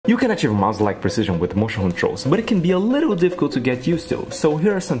You can achieve mouse-like precision with motion controls, but it can be a little difficult to get used to, so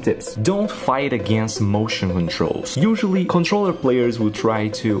here are some tips. Don't fight against motion controls. Usually, controller players will try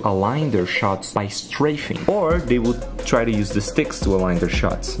to align their shots by strafing, or they will try to use the sticks to align their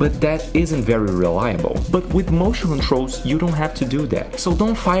shots, but that isn't very reliable. But with motion controls, you don't have to do that. So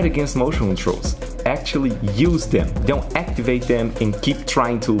don't fight against motion controls. Actually use them. Don't activate them and keep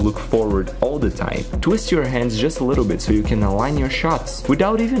trying to look forward all the time. Twist your hands just a little bit so you can align your shots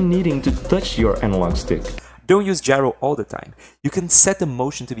without even needing to touch your analog stick. Don't use gyro all the time. You can set the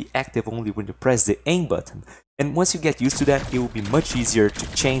motion to be active only when you press the aim button. And once you get used to that, it will be much easier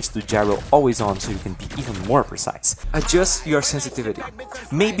to change the gyro always on so you can be even more precise. Adjust your sensitivity.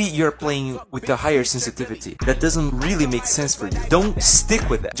 Maybe you're playing with a higher sensitivity. That doesn't really make sense for you. Don't stick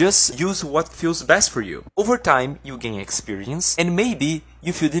with that. Just use what feels best for you. Over time, you gain experience and maybe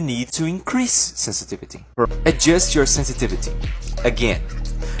you feel the need to increase sensitivity. Adjust your sensitivity. Again,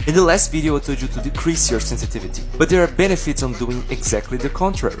 in the last video I told you to decrease your sensitivity, but there are benefits on doing exactly the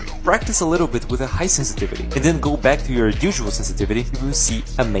contrary. Practice a little bit with a high sensitivity and then go back to your usual sensitivity, you will see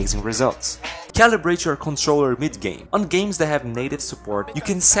amazing results. Calibrate your controller mid-game. On games that have native support, you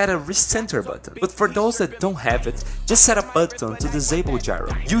can set a recenter button, but for those that don't have it, just set a button to disable gyro.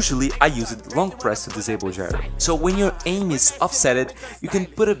 Usually I use it long press to disable gyro, so when your aim is offsetted, you can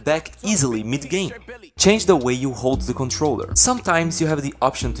put it back easily mid-game. Change the way you hold the controller. Sometimes you have the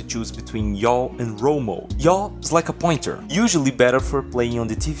option to choose between yaw and roll mode. Yaw is like a pointer, usually better for playing on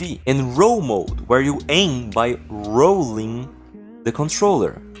the TV, and roll mode, where you aim by rolling the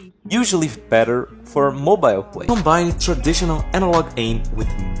controller, usually better for mobile play. Combine traditional analog aim with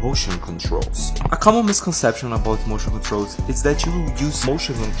motion controls. A common misconception about motion controls is that you will use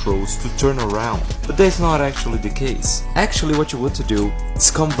motion controls to turn around, but that's not actually the case. Actually, what you want to do is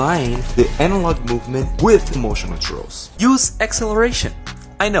combine the analog movement with motion controls. Use acceleration.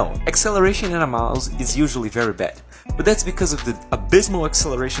 I know, acceleration in a mouse is usually very bad, but that's because of the abysmal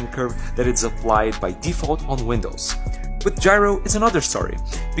acceleration curve that is applied by default on Windows. With gyro, it's another story,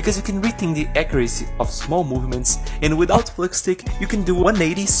 because you can rethink the accuracy of small movements, and without flick stick, you can do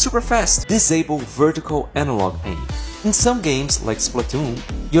 180 super fast. Disable vertical analog aim. In some games, like Splatoon,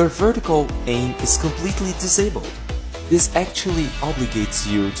 your vertical aim is completely disabled. This actually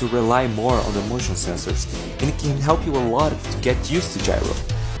obligates you to rely more on the motion sensors, and it can help you a lot to get used to gyro.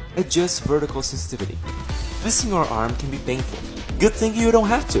 Adjust vertical sensitivity. Twisting your arm can be painful. Good thing you don't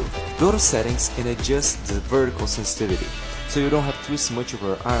have to. Go to settings and adjust the vertical sensitivity, so you don't have to twist much of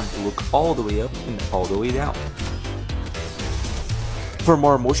your arm to look all the way up and all the way down. For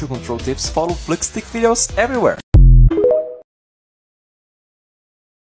more motion control tips, follow Flickstick videos everywhere.